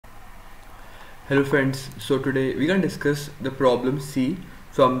Hello friends, so today we're going to discuss the problem C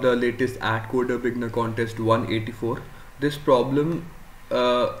from the latest AtCoder beginner contest 184. This problem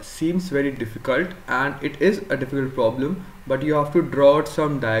seems very difficult, and it is a difficult problem, but you have to draw out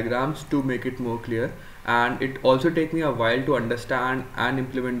some diagrams to make it more clear, and it also takes me a while to understand and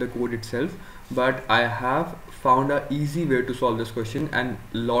implement the code itself, but I have found an easy way to solve this question, and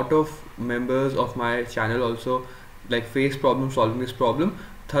a lot of members of my channel also face problem solving this problem.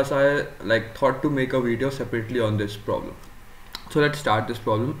 Thus I thought to make a video separately on this problem. So let's start this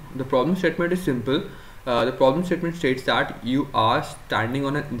problem. The problem statement is simple. The problem statement states that you are standing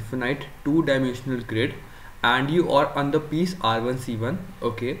on an infinite two-dimensional grid and you are on the piece R1C1,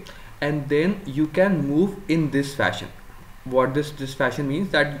 okay, and then you can move in this fashion. What this fashion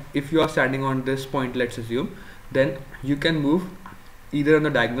means that if you are standing on this point, let's assume, then you can move either on the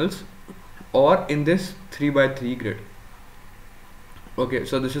diagonals or in this 3x3 grid. Okay,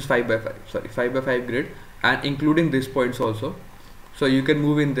 so this is 5x5 grid, and including these points also. So you can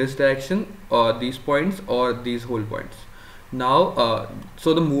move in this direction, or these points, or these whole points. Now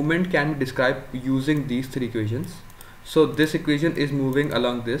so the movement can be described using these three equations. So this equation is moving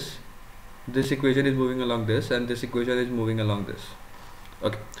along this equation is moving along this, and this equation is moving along this.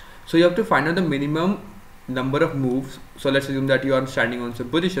 Okay, so you have to find out the minimum number of moves. So let's assume that you are standing on some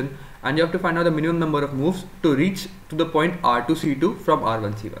position, and you have to find out the minimum number of moves to reach to the point R2C2 from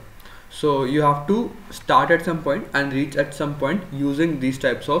R1C1. So you have to start at some point and reach at some point using these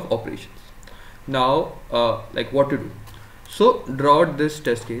types of operations. Now what to do? So draw out this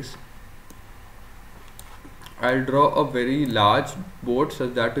test case. I'll draw a very large board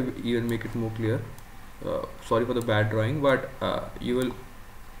such that to even make it more clear. Sorry for the bad drawing, but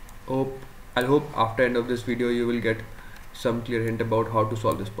I'll hope after end of this video you will get some clear hint about how to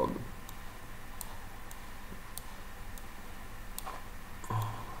solve this problem.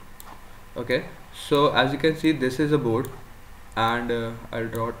 Okay, so as you can see, this is a board, and I'll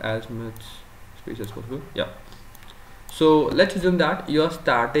draw it as much space as possible. Yeah, so let's assume that you are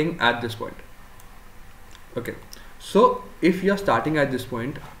starting at this point. Okay, so if you are starting at this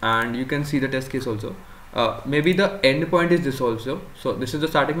point, and you can see the test case also, maybe the end point is this also. So this is the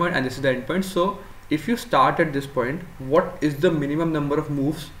starting point and this is the end point. So if you start at this point, what is the minimum number of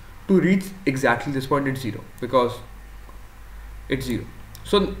moves to reach exactly this point? It's 0, because it's 0.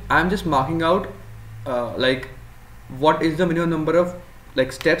 So I'm just marking out what is the minimum number of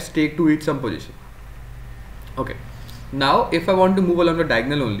steps take to reach some position. Okay, now if I want to move along the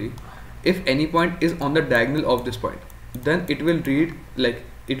diagonal only, if any point is on the diagonal of this point, then it will read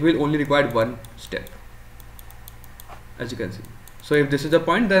it will only require one step, as you can see. So if this is the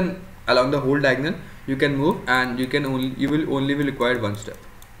point, then along the whole diagonal you can move, and you will only require one step,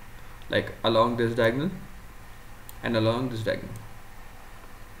 like along this diagonal and along this diagonal.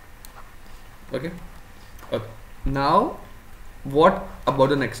 Okay. Now what about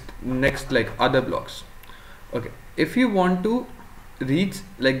the next other blocks? Okay, if you want to reach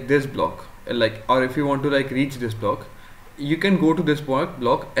this block, or if you want to reach this block, you can go to this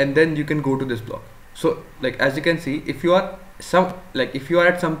block and then you can go to this block. So as you can see, if you are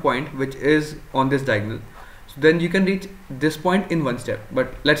at some point which is on this diagonal, so then you can reach this point in one step.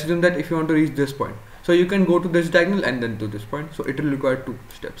 But let's assume that if you want to reach this point, so you can go to this diagonal and then to this point, so it will require 2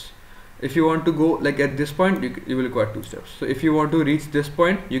 steps. If you want to go at this point, you will require 2 steps. So if you want to reach this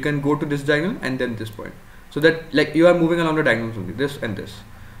point, you can go to this diagonal and then this point, so that you are moving along the diagonals only, this and this,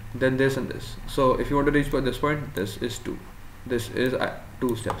 then this and this. So if you want to reach for this point, this is 2, this is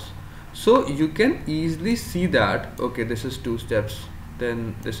 2 steps. So you can easily see that, okay, this is 2 steps,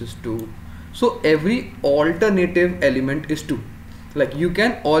 then this is 2. So every alternative element is 2. You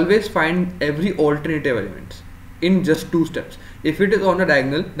can always find every alternative element in just 2 steps. If it is on a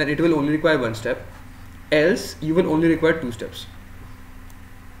diagonal, then it will only require 1 step, else you will only require 2 steps,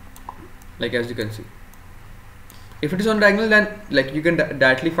 as you can see. If it is on diagonal, then you can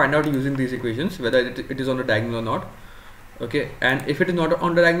directly find out using these equations whether it is on the diagonal or not. Okay, and if it is not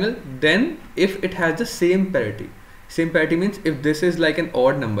on the diagonal, then if it has the same parity means if this is an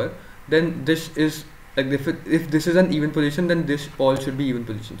odd number, then this is if this is an even position, then this all should be even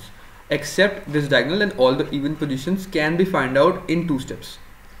positions, except this diagonal, and all the even positions can be found out in 2 steps.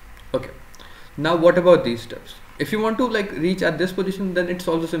 Okay, now what about these steps? If you want to reach at this position, then it's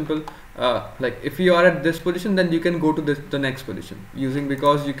also simple. If you are at this position, then you can go to the next position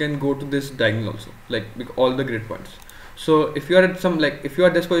because you can go to this diagonal also, all the grid points. So if you are at if you are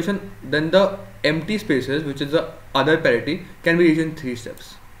at this position, then the empty spaces, which is the other parity, can be reached in 3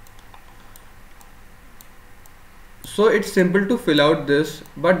 steps. So it's simple to fill out this,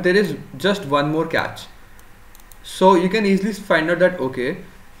 but there is just one more catch. So you can easily find out that, okay,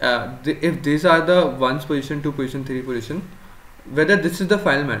 if these are the 1's position, 2 position, 3 position, whether this is the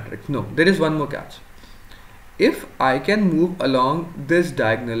final matrix. No, there is one more catch. If I can move along this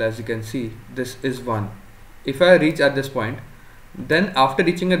diagonal, as you can see, this is 1. If I reach at this point, then after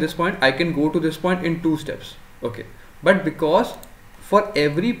reaching at this point, I can go to this point in 2 steps. Okay, but because for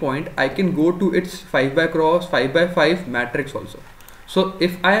every point I can go to its 5 by cross 5 by 5 matrix also. So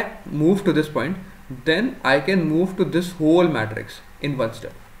if I move to this point, then I can move to this whole matrix in 1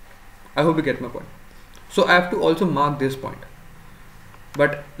 step. I hope you get my point. So I have to also mark this point.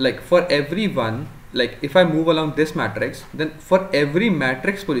 But like for every one, like if I move along this matrix, then for every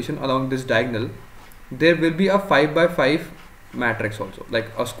matrix position along this diagonal, there will be a 5 by 5 matrix also, like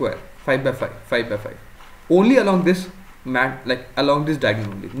a square, 5 by 5, 5 by 5. Only along this like along this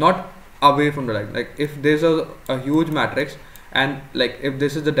diagonal only, not away from the diagonal. Like if there's a huge matrix, and like if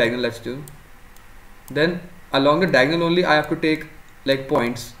this is the diagonal, let's do, then along the diagonal only I have to take like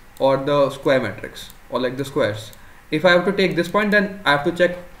points or the square matrix or like the squares. If I have to take this point, then I have to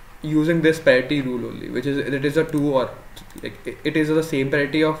check using this parity rule only, which is it is a 2 or like it is the same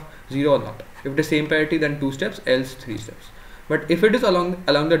parity of 0 or not. If it is same parity, then 2 steps, else 3 steps. But if it is along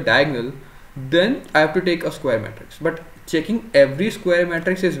the diagonal, then I have to take a square matrix. But checking every square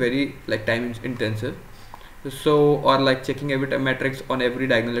matrix is very like time intensive. So, or like checking every matrix on every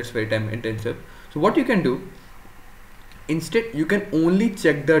diagonal, it's very time intensive. So what you can do, instead you can only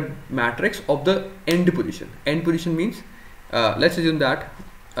check the matrix of the end position. End position means let's assume that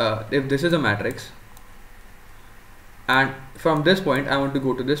if this is a matrix and from this point I want to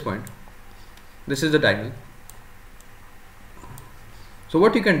go to this point, this is the diagonal. So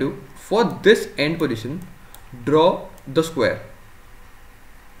what you can do, for this end position, draw the square.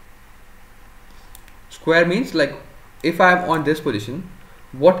 Square means like if I am on this position,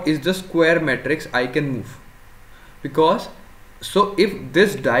 what is the square matrix I can move? Because so if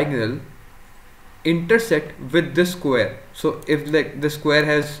this diagonal intersect with this square, so if like this square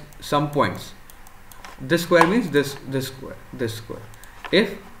has some points, this square means this square.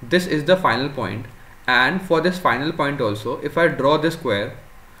 If this is the final point, and for this final point also, if I draw this square,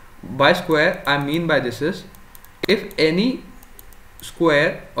 by square I mean by this is if any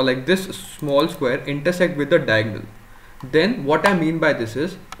square or like this small square intersect with the diagonal, then what I mean by this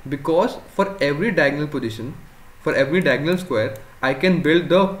is, because for every diagonal position, for every diagonal square, I can build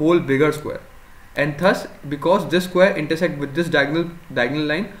the whole bigger square, and thus because this square intersect with this diagonal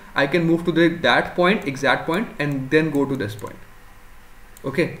line, I can move to that point, exact point, and then go to this point.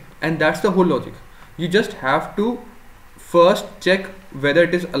 Okay, and that's the whole logic. You just have to first check whether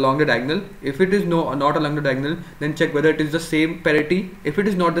it is along the diagonal. If it is not along the diagonal, then check whether it is the same parity. If it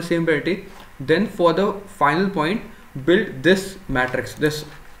is not the same parity, then for the final point, build this matrix, this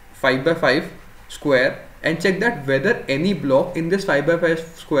 5 by 5 square, and check that whether any block in this 5 by 5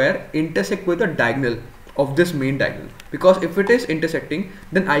 square intersect with the diagonal of this main diagonal. Because if it is intersecting,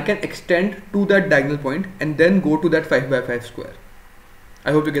 then I can extend to that diagonal point and then go to that 5 by 5 square.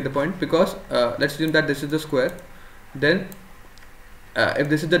 I hope you get the point. Because let's assume that this is the square, then if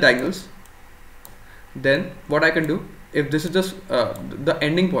this is the diagonals, then what I can do, if this is just the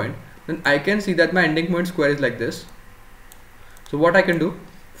ending point, then I can see that my ending point square is like this. So what I can do,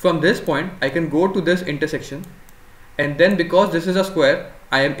 from this point I can go to this intersection, and then because this is a square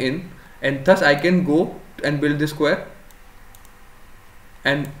I am in, and thus I can go and build this square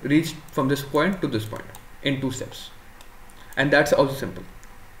and reach from this point to this point in 2 steps. And that's also simple.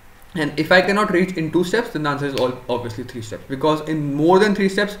 And if I cannot reach in 2 steps, then the answer is obviously 3 steps, because in more than 3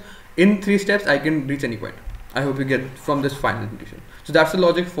 steps, in 3 steps I can reach any point. I hope you get from this final conclusion. So that's the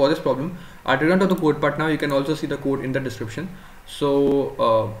logic for this problem. I didn't know the code part now. You can also see the code in the description.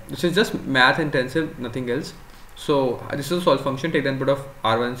 So this is just math intensive, nothing else. So this is a solve function, take the input of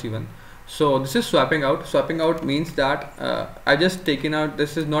R1 and C1. So this is swapping out. Swapping out means that I just taken out,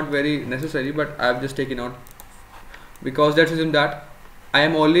 this is not very necessary, but I have just taken out, because let's assume that I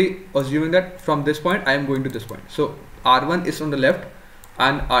am only assuming that from this point I am going to this point. So R1 is on the left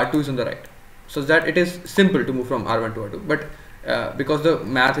and R2 is on the right, so that it is simple to move from R1 to R2. But because the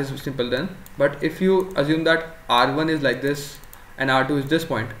math is simple then, but if you assume that R1 is like this and R2 is this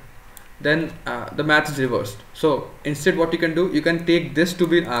point, then the math is reversed. So instead what you can do, you can take this to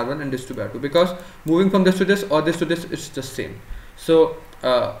be R1 and this to be R2, because moving from this to this or this to this, it's just same. So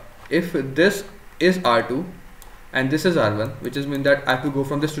if this is R2 and this is R1, which is mean that I have to go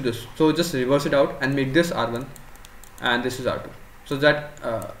from this to this, so just reverse it out and make this R1 and this is R2, so that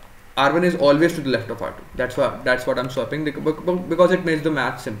R1 is always to the left of R2. That's what I'm swapping, because it makes the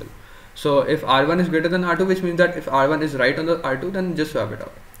math simple. So if R1 is greater than R2, which means that if R1 is right on the R2, then just swap it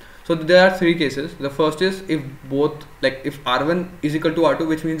out. So there are three cases. The first is if both, like if R1 is equal to R2,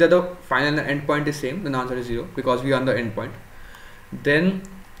 which means that the final and endpoint is same, then the answer is 0 because we are on the endpoint. Then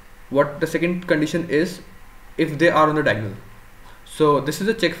what the second condition is, if they are on the diagonal. So this is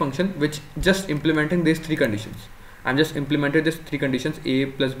a check function which just implementing these three conditions. I'm just implemented these three conditions: a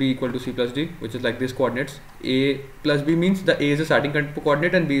plus b equal to c plus d, which is like these coordinates. A plus b means the a is the starting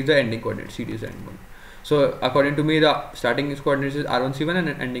coordinate and b is the ending coordinate, c d is the ending coordinate. So according to me, the starting coordinates is r1 c1 and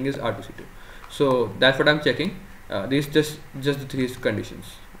ending is r2 c2. So that's what I'm checking. These just the three conditions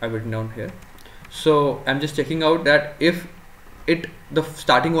I've written down here. So I'm just checking out that if the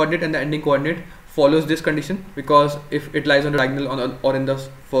starting coordinate and the ending coordinate follows this condition, because if it lies on the diagonal or in the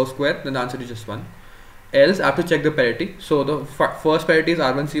first square, then the answer is just 1. Else I have to check the parity. So the first parity is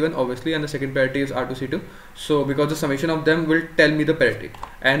r1 c1 obviously, and the second parity is r2 c2. So because the summation of them will tell me the parity,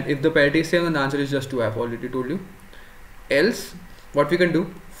 and if the parity is same, then the answer is just 2. I have already told you. Else what we can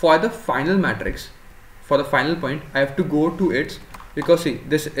do for the final matrix, for the final point, I have to go to its, because see,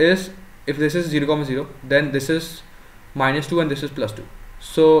 this is, if this is 0, 0, then this is -2 and this is +2.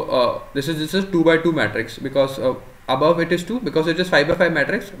 So this is 2 by 2 matrix, because above it is 2 because it is 5 by 5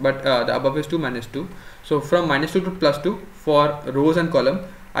 matrix, but the above is 2 -2. So from -2 to +2 for rows and column,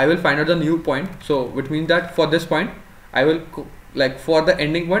 I will find out the new point. So which means that for this point, I will for the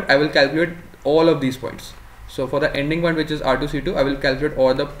ending point, I will calculate all of these points. So for the ending point, which is r2 c2, I will calculate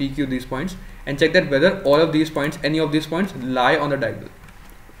all the pq these points and check that whether all of these points, any of these points, lie on the diagonal.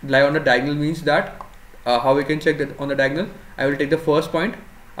 Lie on the diagonal means that how we can check that on the diagonal. I will take the first point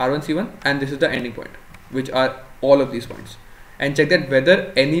r1 c1 and this is the ending point, which are all of these points, and check that whether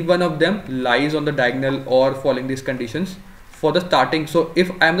any one of them lies on the diagonal or following these conditions for the starting. So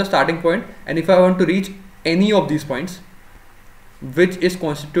if I am the starting point and if I want to reach any of these points which is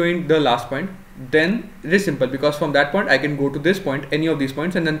constituting the last point, then it is simple, because from that point I can go to this point, any of these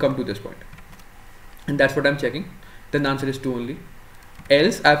points, and then come to this point, and that's what I'm checking. Then the answer is 2 only.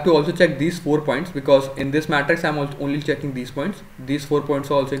 Else I have to also check these 4 points, because in this matrix I'm only checking these points. These 4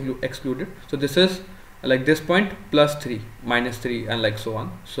 points are also excluded. So this is like this point +3, -3, and like so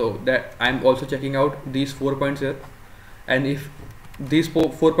on. So that I'm also checking out these 4 points here, and if these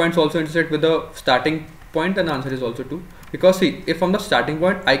 4 points also intersect with the starting point, then the answer is also 2. Because see, if from the starting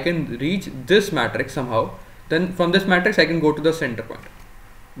point I can reach this matrix somehow, then from this matrix I can go to the center point,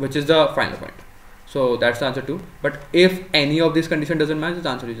 which is the final point. So that's the answer 2. But if any of these condition doesn't match, the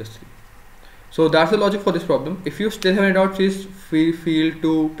answer is just 3. So that's the logic for this problem. If you still have any doubt, please feel free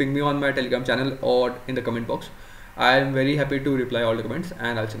to ping me on my Telegram channel or in the comment box. I am very happy to reply all the comments,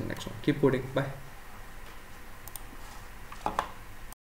 and I'll see you in the next one. Keep coding. Bye.